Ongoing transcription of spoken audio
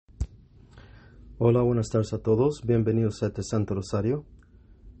Hola, buenas tardes a todos. Bienvenidos a este Santo Rosario.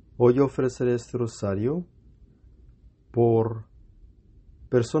 Hoy ofreceré este rosario por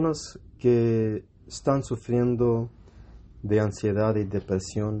personas que están sufriendo de ansiedad y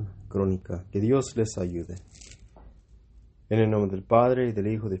depresión crónica. Que Dios les ayude. En el nombre del Padre, y del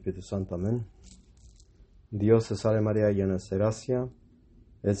Hijo, y del Espíritu Santo. Amén. Dios te salve María, llena de gracia.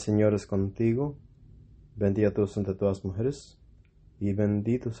 El Señor es contigo. Bendita tú entre todas las mujeres, y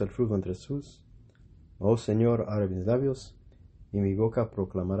bendito es el fruto de Jesús. Oh Señor, abre mis labios, y mi boca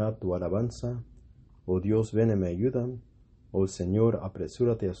proclamará tu alabanza. Oh Dios, ven y me ayuda. Oh Señor,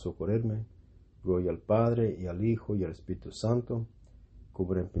 apresúrate a socorrerme. Gloria al Padre, y al Hijo, y al Espíritu Santo,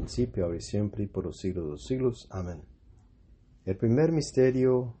 como en principio, ahora y siempre, y por los siglos de los siglos. Amén. El primer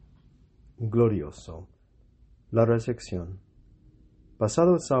misterio glorioso, la resurrección.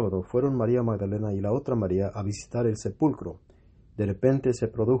 Pasado el sábado, fueron María Magdalena y la otra María a visitar el sepulcro. De repente se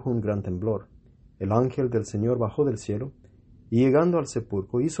produjo un gran temblor. El ángel del Señor bajó del cielo, y llegando al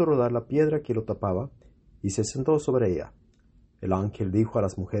sepulcro hizo rodar la piedra que lo tapaba, y se sentó sobre ella. El ángel dijo a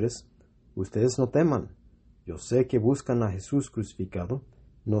las mujeres: Ustedes no teman, yo sé que buscan a Jesús crucificado,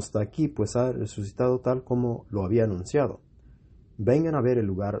 no está aquí, pues ha resucitado tal como lo había anunciado. Vengan a ver el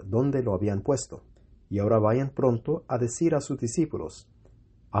lugar donde lo habían puesto, y ahora vayan pronto a decir a sus discípulos: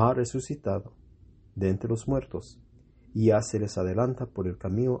 ha resucitado de entre los muertos, y ya se les adelanta por el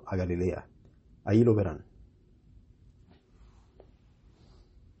camino a Galilea. Ahí lo verán.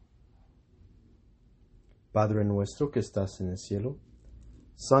 Padre nuestro que estás en el cielo,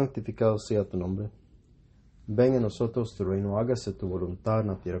 santificado sea tu nombre. Venga a nosotros tu reino, hágase tu voluntad en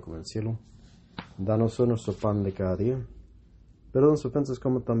la tierra como en el cielo. Danos hoy nuestro pan de cada día. Perdona nuestras ofensas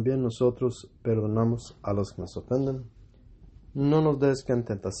como también nosotros perdonamos a los que nos ofenden. No nos des en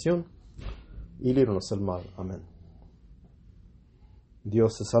tentación, y líbranos del mal. Amén.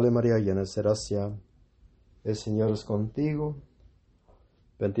 Dios te salve María, llena de gracia, el Señor es contigo.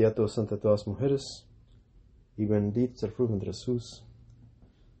 Bendita tú entre todas las mujeres, y bendito es el fruto de Jesús.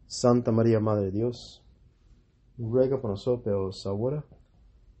 Santa María, Madre de Dios, ruega por nosotros ahora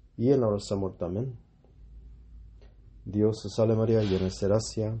y en la hora de nuestra muerte. Amén. Dios te salve María, llena de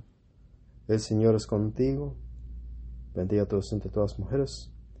gracia, el Señor es contigo. Bendita tú entre todas las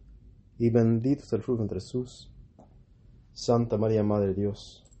mujeres, y bendito es el fruto de Jesús. Santa María, Madre de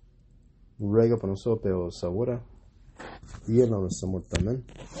Dios, ruega por nosotros ahora y en la hora de nuestra muerte. Amén.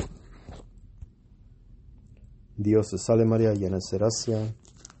 Dios te salve María, llena de gracia,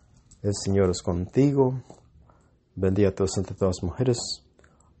 el Señor es contigo. Bendita tú entre todas las mujeres,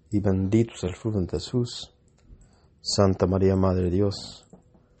 y bendito es el fruto de Jesús. Santa María, Madre de Dios,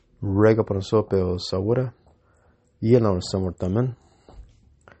 ruega por nosotros ahora y en la hora de nuestra muerte. Amén.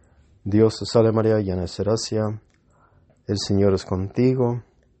 Dios te salve María, llena de gracia, el Señor es contigo.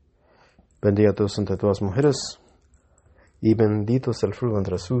 Bendita tú entre todas las mujeres, y bendito es el fruto de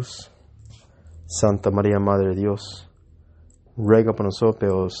Jesús. Santa María, Madre de Dios, ruega por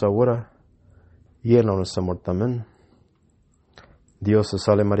nosotros ahora y en la hora de nuestra muerte. Amén. Dios te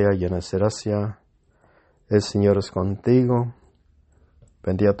salve María, llena de gracia, el Señor es contigo.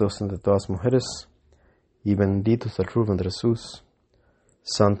 Bendita tú entre todas las mujeres, y bendito es el fruto de Jesús.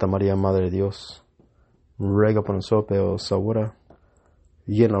 Santa María, Madre de Dios, ruega por nosotros ahora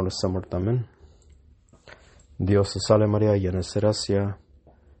y en la hora de nuestra muerte. Amén. Dios te salve María, llena de gracia,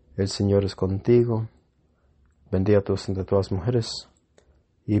 el Señor es contigo. Bendita tú entre todas las mujeres,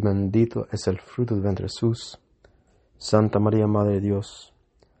 y bendito es el fruto del vientre Jesús. Santa María, Madre de Dios,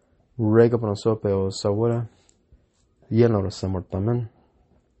 ruega por nosotros ahora y en la hora de nuestra muerte. Amén.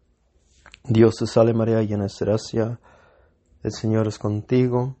 Dios te salve María, llena de gracia, el Señor es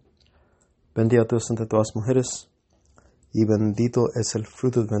contigo. Bendita tú entre todas las mujeres, y bendito es el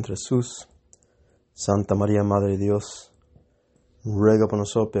fruto del vientre Jesús. Santa María, Madre de Dios, ruega por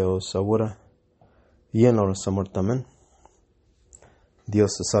nosotros ahora y en la hora de nuestra muerte. Amén.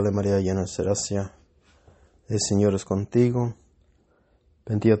 Dios te salve María, llena de gracia, el Señor es contigo.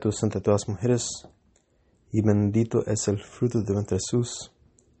 Bendita tú entre todas las mujeres, y bendito es el fruto del vientre Jesús.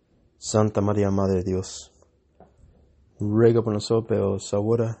 Santa María, Madre de Dios, ruega por nosotros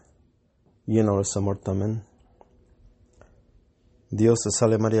ahora y en la hora de nuestra muerte. Amén. Dios te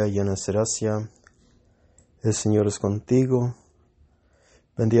salve María, llena de gracia, el Señor es contigo.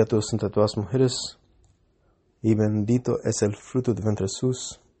 Bendita tú entre todas las mujeres, y bendito es el fruto del vientre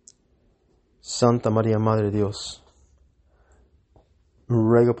Jesús. Santa María, Madre de Dios,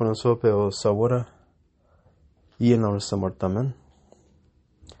 ruega por nosotros ahora y en la hora de nuestra muerte. Amén.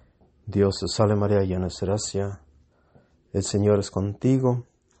 Dios te salve María, llena de gracia, el Señor es contigo.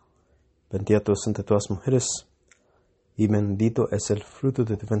 Bendita tú entre todas las mujeres, y bendito es el fruto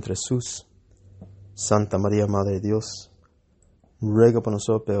de tu vientre Jesús. Santa María, Madre de Dios, ruega por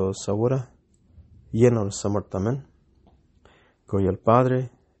nosotros pecadores ahora y en la hora de nuestra muerte. Amén. Gloria al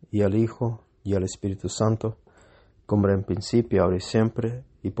Padre, y al Hijo, y al Espíritu Santo, como era en principio, ahora y siempre,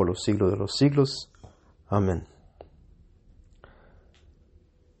 y por los siglos de los siglos. Amén.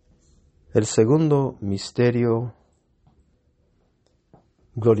 El segundo misterio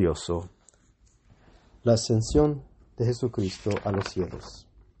glorioso, la ascensión de Jesucristo a los cielos.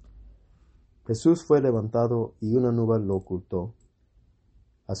 Jesús fue levantado y una nube lo ocultó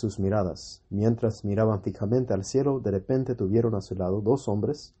a sus miradas. Mientras miraban fijamente al cielo, de repente tuvieron a su lado dos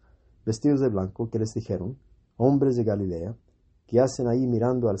hombres vestidos de blanco que les dijeron: hombres de Galilea, ¿qué hacen ahí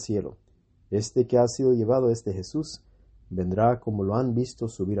mirando al cielo? Este que ha sido llevado es de Jesús, vendrá como lo han visto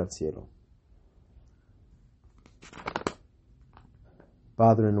subir al cielo.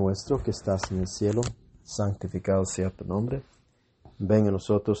 Padre nuestro que estás en el cielo, santificado sea tu nombre. Venga a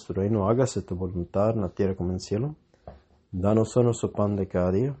nosotros tu reino, hágase tu voluntad en la tierra como en el cielo. Danos hoy nuestro pan de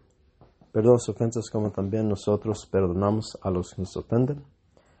cada día. Perdona las ofensas como también nosotros perdonamos a los que nos ofenden.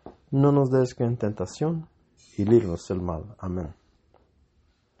 No nos des en tentación y líbranos del mal. Amén.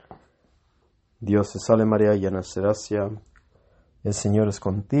 Dios te salve María, llena eres de gracia, el Señor es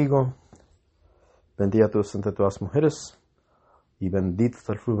contigo. Bendita tú eres entre todas las mujeres, y bendito es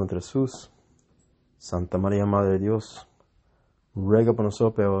el fruto de Jesús. Santa María, Madre de Dios, ruega por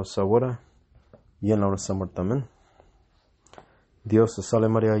nosotros pecadores ahora y en la hora de nuestra muerte. Amén. Dios te salve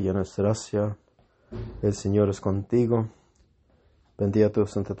María, llena eres de gracia, el Señor es contigo. Bendita tú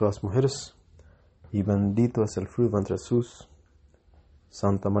eres entre todas las mujeres, y bendito es el fruto de Jesús.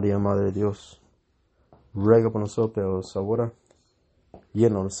 Santa María, Madre de Dios, ruega por nosotros pecadores ahora y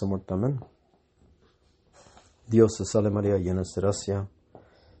en la hora de nuestra muerte. Amén. Dios te salve María, llena eres de gracia,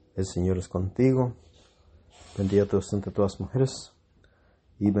 el Señor es contigo. Bendita tú eres entre todas las mujeres,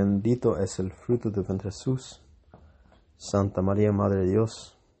 y bendito es el fruto de tu vientre Jesús. Santa María, Madre de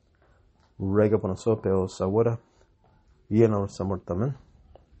Dios, ruega por nosotros pecadores ahora y en la hora de nuestra muerte. Amén.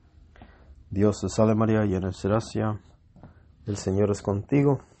 Dios te salve María, llena eres de gracia, el Señor es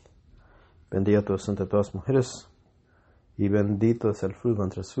contigo. Bendita tú eres entre todas las mujeres, y bendito es el fruto de tu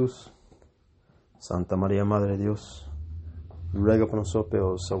vientre Jesús. Santa María, Madre de Dios, ruega por nosotros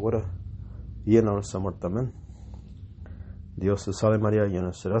pecadores ahora y en la hora de nuestra muerte. Amén. Dios te salve María, llena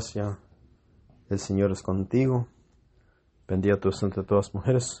eres de gracia, el Señor es contigo. Bendita tú eres entre todas las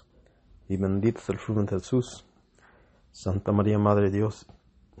mujeres, y bendito es el fruto de Jesús. Santa María, Madre de Dios,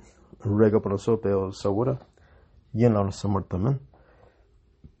 ruega por nosotros pecadores ahora y en la hora de nuestra muerte. Amén.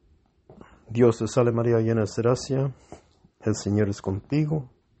 Dios te salve María, llena eres de gracia, el Señor es contigo.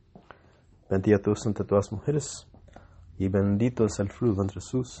 Bendita tú eres entre todas las mujeres, y bendito es el fruto de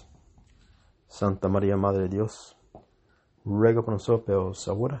Jesús. Santa María, Madre de Dios, ruega por nosotros pecadores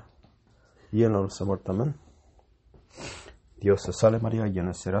ahora y en la hora de nuestra muerte. Amén. Dios te salve María, llena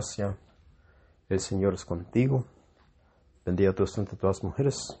eres de gracia, el Señor es contigo. Bendita tú eres entre todas las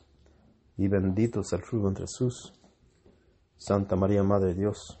mujeres, y bendito es el fruto de Jesús. Santa María, Madre de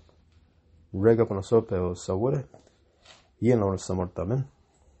Dios, ruega por nosotros pecadores ahora y en la hora de nuestra muerte. Amén.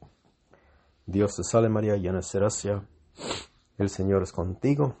 Dios te salve María, llena eres de gracia, el Señor es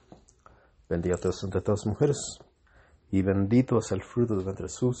contigo. Bendita tú eres entre todas las mujeres, y bendito es el fruto de tu vientre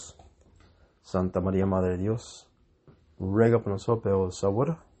Jesús. Santa María, Madre de Dios, ruega por nosotros pecadores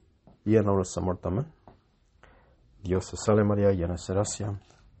ahora y en la hora de nuestra muerte. Amén. Dios te salve María, llena eres de gracia,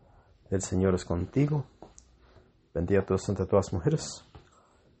 el Señor es contigo. Bendita tú eres entre todas las mujeres,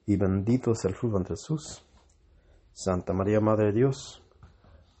 y bendito es el fruto de Jesús. Santa María, Madre de Dios,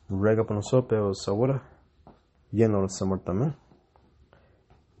 ruega por nosotros pecadores ahora y en la hora de nuestra muerte. Amén.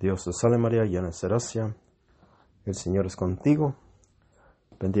 Dios te salve María, llena eres de gracia, el Señor es contigo.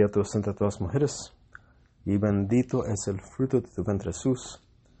 Bendita tú eres entre todas las mujeres, y bendito es el fruto de tu vientre Jesús.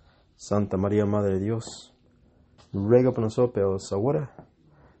 Santa María, Madre de Dios, ruega por nosotros pecadores ahora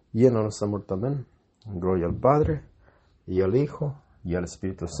y en la hora de nuestra muerte. Amén. Gloria al Padre, y al Hijo, y al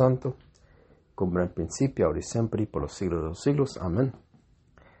Espíritu Santo, como en el principio, ahora y siempre, y por los siglos de los siglos. Amén.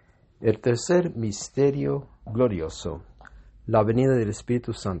 El tercer misterio glorioso, la venida del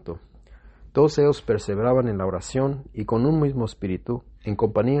Espíritu Santo. Todos ellos perseveraban en la oración y con un mismo espíritu, en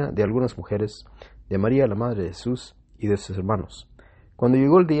compañía de algunas mujeres, de María la Madre de Jesús y de sus hermanos. Cuando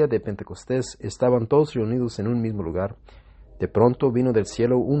llegó el día de Pentecostés, estaban todos reunidos en un mismo lugar. De pronto vino del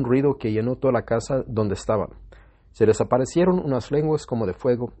cielo un ruido que llenó toda la casa donde estaban. Se les aparecieron unas lenguas como de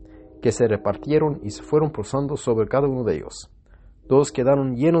fuego, que se repartieron y se fueron posando sobre cada uno de ellos. Todos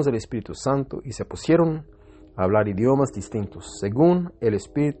quedaron llenos del Espíritu Santo y se pusieron a hablar idiomas distintos, según el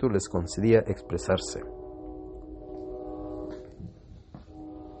Espíritu les concedía expresarse.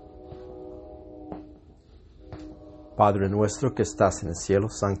 Padre nuestro que estás en el cielo,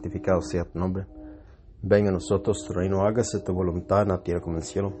 santificado sea tu nombre. Venga a nosotros tu reino, hágase tu voluntad en la tierra como en el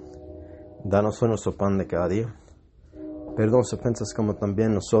cielo. Danos hoy nuestro pan de cada día. Perdona nuestras ofensas como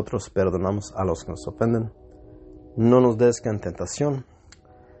también nosotros perdonamos a los que nos ofenden. No nos des en tentación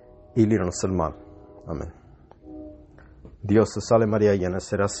y líbranos del mal. Amén. Dios te salve María, llena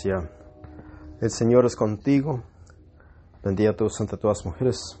de gracia. El Señor es contigo. Bendita tú entre todas las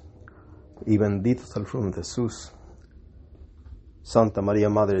mujeres y bendito es el fruto de Jesús. Santa María,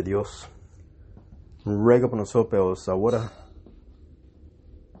 Madre de Dios, ruega por nosotros pecadores ahora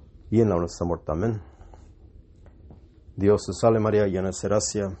y en la hora de nuestra muerte. Amén. Dios te salve María, llena de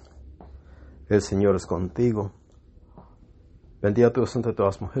gracia. El Señor es contigo. Bendita tú entre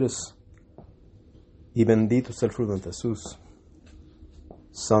todas las mujeres y bendito es el fruto de Jesús.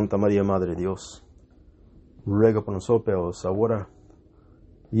 Santa María, Madre de Dios, ruega por nosotros pecadores ahora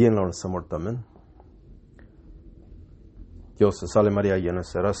y en la hora de nuestra muerte. Amén. Dios te salve María, llena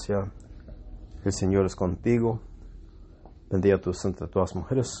de gracia. El Señor es contigo. Bendita tú entre todas las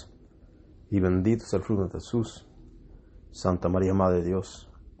mujeres y bendito es el fruto de Jesús. Santa María, Madre de Dios,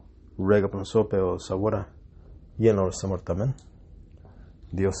 ruega por nosotros pecadores ahora y en la hora de nuestra muerte. Amén.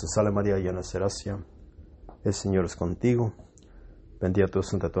 Dios te salve María, llena de gracia. El Señor es contigo. Bendita tú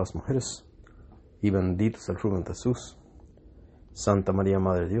entre todas las mujeres y bendito es el fruto de Jesús. Santa María,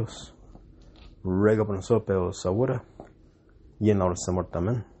 Madre de Dios, ruega por nosotros pecadores ahora y en la hora de nuestra muerte.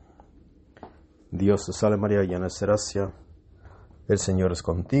 Amén. Dios te salve María, llena de gracia. El Señor es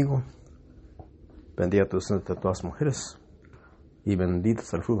contigo. Bendita tú entre todas las mujeres y bendito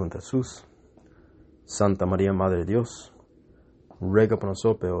es el fruto de Jesús. Santa María, Madre de Dios, ruega por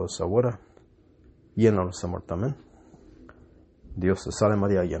nosotros pecadores ahora y en la hora de nuestra muerte. Amén. Dios te salve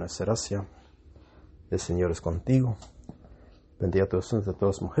María, llena de gracia. El Señor es contigo. Bendita tú entre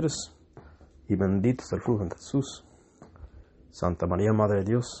todas las mujeres y bendito es el fruto de Jesús. Santa María, Madre de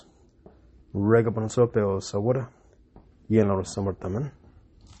Dios, ruega por nosotros pecadores ahora y en la hora de nuestra muerte. Amén.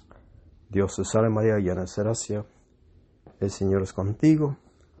 Dios te salve María, llena de gracia. El Señor es contigo.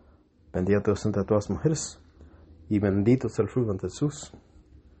 Bendita tú entre todas las mujeres y bendito es el fruto de Jesús.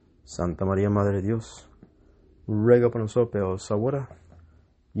 Santa María, Madre de Dios, ruega por nosotros pecadores ahora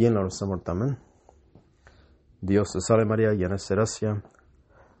y en la hora de nuestra muerte. Amén. Dios te salve María, llena de gracia.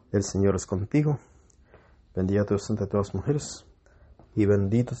 El Señor es contigo. Bendita tú entre todas las mujeres y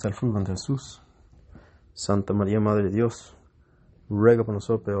bendito es el fruto de Jesús. Santa María, Madre de Dios, ruega por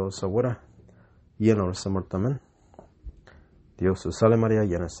nosotros pecadores ahora y en la hora de nuestra muerte. Amén. Dios te salve María,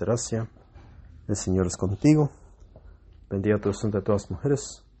 llena de gracia. El Señor es contigo. Bendita tú entre todas las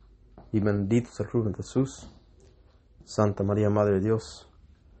mujeres y bendito es el fruto de Jesús. Santa María, Madre de Dios,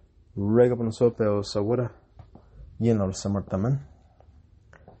 ruega por nosotros pecadores ahora y en la hora de nuestra muerte. Amén.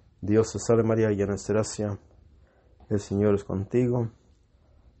 Dios te salve María, llena de gracia. El Señor es contigo.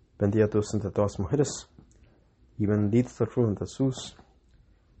 Bendita tú entre todas las mujeres y bendito es el fruto de Jesús.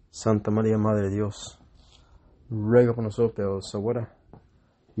 Santa María, Madre de Dios, ruega por nosotros pecadores ahora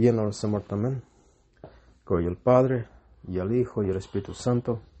y en la hora de nuestra muerte. Amén. Gloria al Padre, y al Hijo, y al Espíritu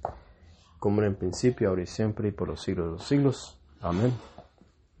Santo, como era en principio, ahora y siempre, y por los siglos de los siglos. Amén.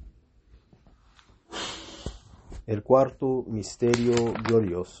 El cuarto misterio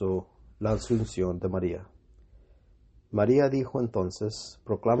glorioso, la Asunción de María. María dijo entonces: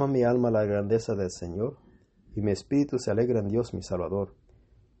 proclama mi alma la grandeza del Señor, y mi espíritu se alegra en Dios mi Salvador,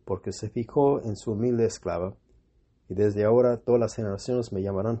 porque se fijó en su humilde esclava, y desde ahora todas las generaciones me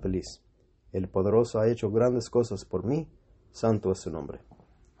llamarán feliz. El Poderoso ha hecho grandes cosas por mí, santo es su nombre.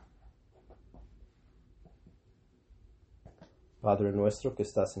 Padre nuestro que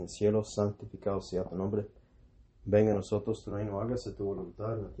estás en el cielo, santificado sea tu nombre. Venga a nosotros tu reino, hágase tu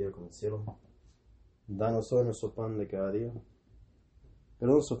voluntad en la tierra como en el cielo. Danos hoy nuestro pan de cada día.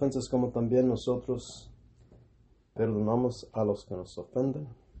 Perdona nuestras ofensas como también nosotros perdonamos a los que nos ofenden.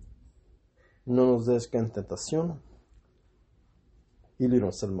 No nos des en tentación y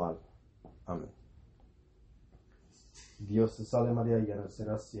líbranos del mal. Amén. Dios te salve María, llena de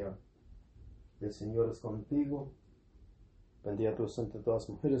gracia. El Señor es contigo. Bendita tú entre todas las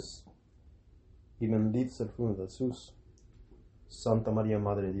mujeres y bendito es el fruto de Jesús. Santa María,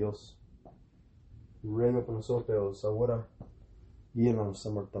 Madre de Dios, ruega por nosotros pecadores ahora y en la hora de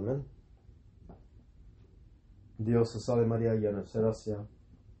nuestra muerte. Amén. Dios te salve María, llena de gracia.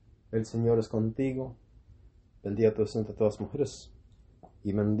 El Señor es contigo. Bendita tú entre todas las mujeres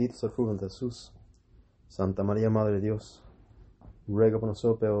y bendito es el fruto de Jesús. Santa María, Madre de Dios, ruega por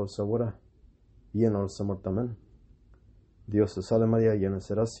nosotros pecadores ahora y en la hora de nuestra muerte. Amén. Dios te salve María, llena de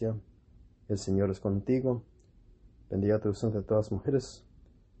gracia. El Señor es contigo. Bendita tú entre todas las mujeres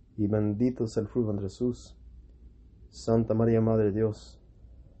y bendito es el fruto de Jesús. Santa María, Madre de Dios,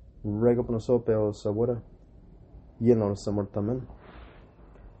 ruega por nosotros pecadores, ahora y en la hora de nuestra muerte. Amén.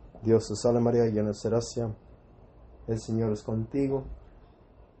 Dios te salve María, llena eres de gracia, el Señor es contigo,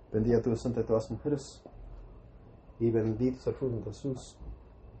 bendita tú eres entre todas las mujeres, y bendito es el fruto de Jesús.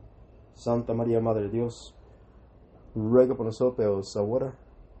 Santa María, Madre de Dios, ruega por nosotros pecadores, ahora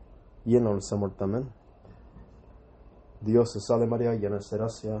y en la hora de nuestra muerte. Amén. Dios te salve María, llena eres de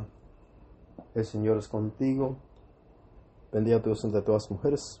gracia, el Señor es contigo, bendita tú eres entre todas las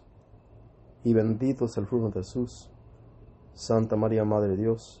mujeres, y bendito es el fruto de Jesús. Santa María, Madre de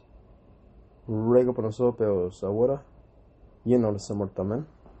Dios, ruega por nosotros pecadores, ahora y en la hora de nuestra muerte. Amén.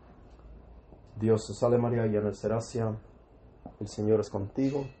 Dios te salve María, llena eres de gracia, el Señor es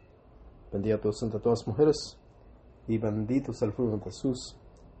contigo, bendita tú eres entre todas las mujeres, y bendito es el fruto de Jesús.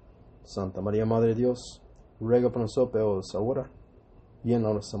 Santa María, Madre de Dios, ruega por nosotros pecadores, ahora y en la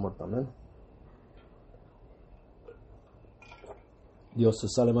hora de nuestra muerte. Amén. Dios te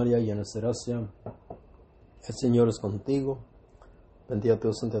salve María, llena eres de gracia, el Señor es contigo, bendita tú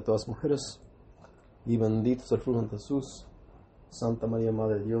eres entre todas las mujeres, y bendito es el fruto de Jesús. Santa María,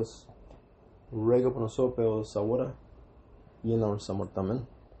 Madre de Dios, ruega por nosotros pecadores, ahora y en la hora de nuestra muerte. Amén.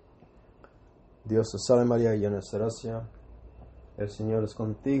 Dios te salve María, llena eres de gracia, el Señor es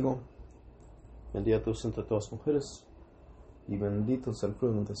contigo, bendita tú eres entre todas las mujeres, y bendito es el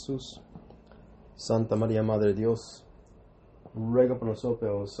fruto de Jesús. Santa María, Madre de Dios, ruega por nosotros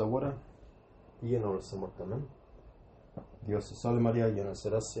pecadores, ahora y en la hora de nuestra muerte. Amén. Dios te salve María, llena eres de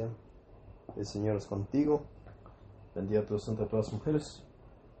gracia, el Señor es contigo, bendita tú eres entre todas las mujeres,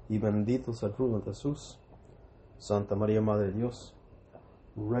 y bendito es el fruto de Jesús. Santa María, Madre de Dios,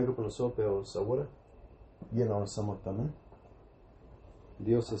 ruega por nosotros pecadores, ahora y en la hora de nuestra muerte. Amén.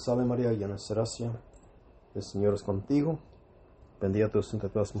 Dios te salve María, llena eres de gracia, el Señor es contigo, bendita tú eres entre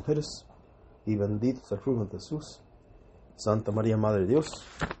todas las mujeres, y bendito es el fruto de Jesús. Santa María, Madre de Dios,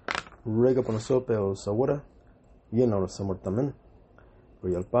 ruega por nosotros pecadores, ahora y en la hora de nuestra muerte. Amén.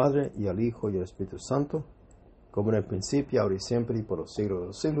 Gloria al Padre, y al Hijo, y al Espíritu Santo, como en el principio, ahora y siempre, y por los siglos de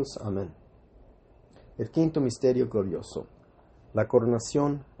los siglos. Amén. El quinto misterio glorioso, la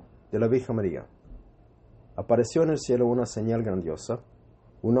coronación de la Virgen María. Apareció en el cielo una señal grandiosa,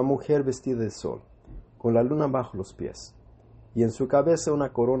 una mujer vestida de sol, con la luna bajo los pies, y en su cabeza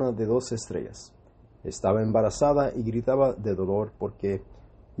una corona de 12 estrellas. Estaba embarazada y gritaba de dolor porque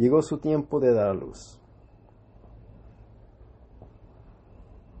llegó su tiempo de dar a luz.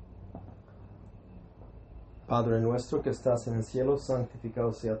 Padre nuestro que estás en el cielo,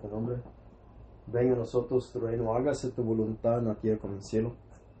 santificado sea tu nombre. Venga a nosotros tu reino, hágase tu voluntad en la tierra como en el cielo.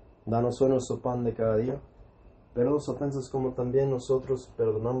 Danos hoy nuestro pan de cada día. Perdona las ofensas como también nosotros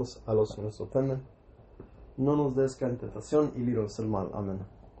perdonamos a los que nos ofenden. No nos des caer en tentación y líbranos del mal. Amén.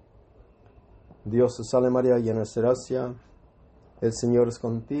 Dios te salve María, llena eres de gracia, el Señor es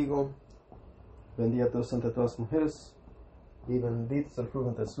contigo, bendita tú eres entre todas las mujeres, y bendito es el fruto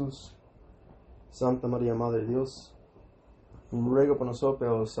de Jesús. Santa María, Madre de Dios, ruega por nosotros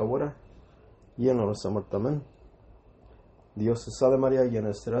pecadores, ahora y en la hora de nuestra muerte. Amén. Dios te salve María, llena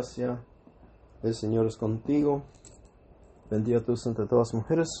eres de gracia, el Señor es contigo, bendita tú eres entre todas las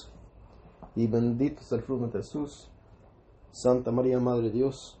mujeres, y bendito es el fruto de Jesús. Santa María, Madre de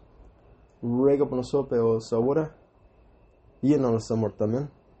Dios, ruega por nosotros pecadores, ahora y en la hora de nuestra muerte. Amén.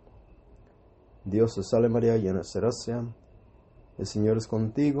 Dios te salve María, llena eres de gracia, el Señor es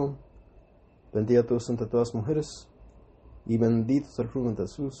contigo, bendita tú eres entre todas las mujeres, y bendito es el fruto de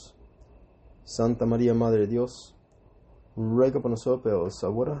Jesús. Santa María, Madre de Dios, ruega por nosotros pecadores,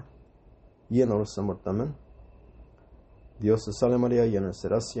 ahora y en la hora de nuestra muerte. Amén. Dios te salve María, llena eres de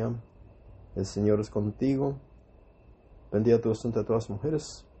gracia, el Señor es contigo, bendita tú eres entre todas las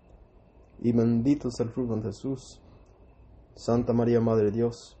mujeres, y bendito es el fruto de Jesús. Santa María, Madre de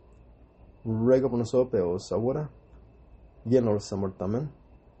Dios, ruega por nosotros pecadores, ahora y en la hora de nuestra muerte. Amén.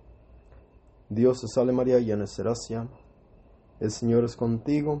 Dios te salve María, llena eres de gracia, el Señor es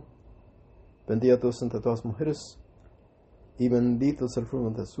contigo, bendita tú eres entre todas las mujeres, y bendito es el fruto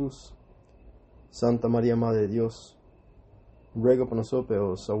de Jesús. Santa María, Madre de Dios, ruega por nosotros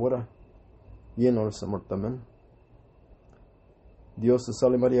pecadores, ahora y en la hora de nuestra muerte. Amén. Dios te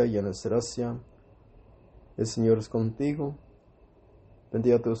salve María, llena eres de gracia, el Señor es contigo,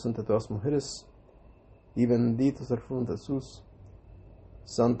 bendita tú eres entre todas las mujeres, y bendito es el fruto de Jesús.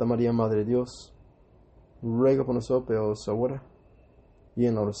 Santa María, Madre de Dios, ruega por nosotros pecadores, ahora y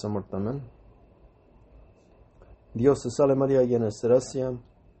en la hora de nuestra muerte. Amén. Dios te salve María, llena eres de gracia,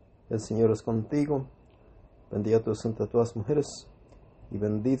 el Señor es contigo, bendita tú eres entre todas las mujeres, y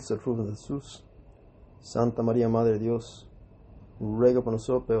bendito es el fruto de Jesús. Santa María, Madre de Dios, ruega por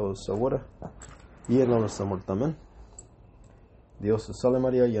nosotros pecadores, ahora y en la hora de nuestra muerte. Amén. Dios te salve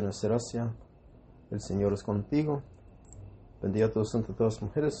María, llena de gracia, el Señor es contigo. Bendita tú entre todas las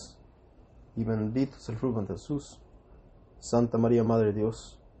mujeres, y bendito es el fruto de Jesús. Santa María, Madre de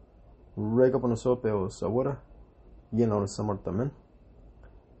Dios, ruega por nosotros pecadores ahora y en la hora de nuestra muerte. Amén.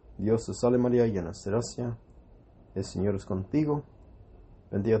 Dios te salve María, llena de gracia, el Señor es contigo.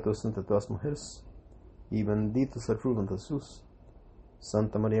 Bendita tú entre todas las mujeres, y bendito es el fruto de Jesús.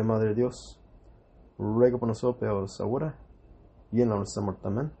 Santa María, Madre de Dios, ruega por nosotros pecadores ahora y en la hora de nuestra muerte.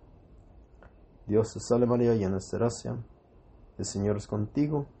 Amén. Dios te salve María, llena de gracia, el Señor es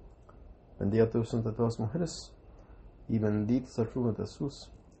contigo. Bendita tú entre todas las mujeres, y bendito es el fruto de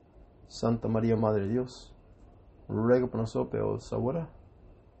Jesús. Santa María, Madre de Dios, ruega por nosotros pecadores ahora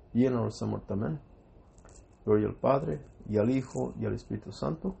y en la hora de nuestra muerte. Amén. Gloria al Padre, y al Hijo, y al Espíritu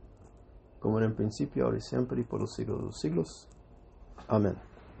Santo, como era en principio, ahora y siempre, y por los siglos de los siglos. Amén.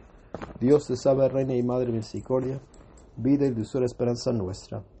 Dios te salve, Reina y Madre de misericordia, vida y dulzura esperanza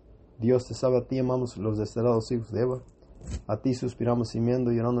nuestra. Dios te salve, a ti amamos los desterrados hijos de Eva, a ti suspiramos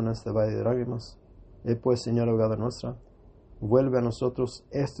gimiendo y llorando en este valle de lágrimas. Pues, Señor, abogada nuestra, vuelve a nosotros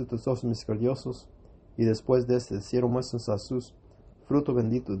estos tesoros misericordiosos, y después de este cielo muéstranos a Jesús, fruto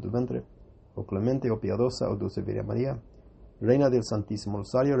bendito de tu vientre, oh clemente, oh piadosa, oh dulce Virgen María, Reina del Santísimo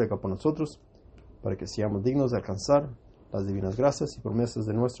Rosario, ruega por nosotros, para que seamos dignos de alcanzar las divinas gracias y promesas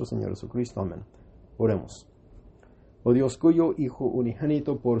de nuestro Señor Jesucristo. Amén. Oremos. Oh Dios, cuyo Hijo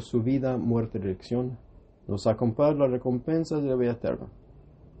unigénito por su vida, muerte y resurrección nos acompaña la recompensa de la vida eterna,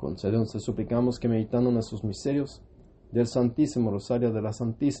 concédenos, te suplicamos, que meditando en sus misterios del Santísimo Rosario de la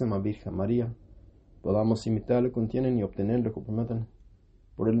Santísima Virgen María, podamos imitar lo que contienen y obtener lo que prometen.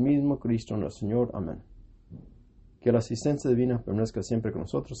 Por el mismo Cristo nuestro Señor. Amén. Que la asistencia divina permanezca siempre con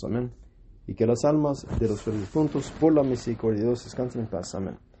nosotros. Amén. Y que las almas de los difuntos, por la misericordia de Dios, descansen en paz.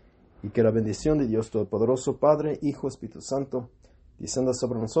 Amén. Y que la bendición de Dios Todopoderoso, Padre, Hijo, Espíritu Santo, descienda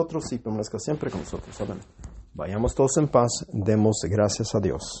sobre nosotros y permanezca siempre con nosotros. Amén. Vayamos todos en paz. Demos gracias a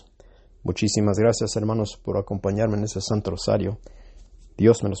Dios. Muchísimas gracias, hermanos, por acompañarme en este Santo Rosario.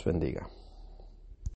 Dios me los bendiga.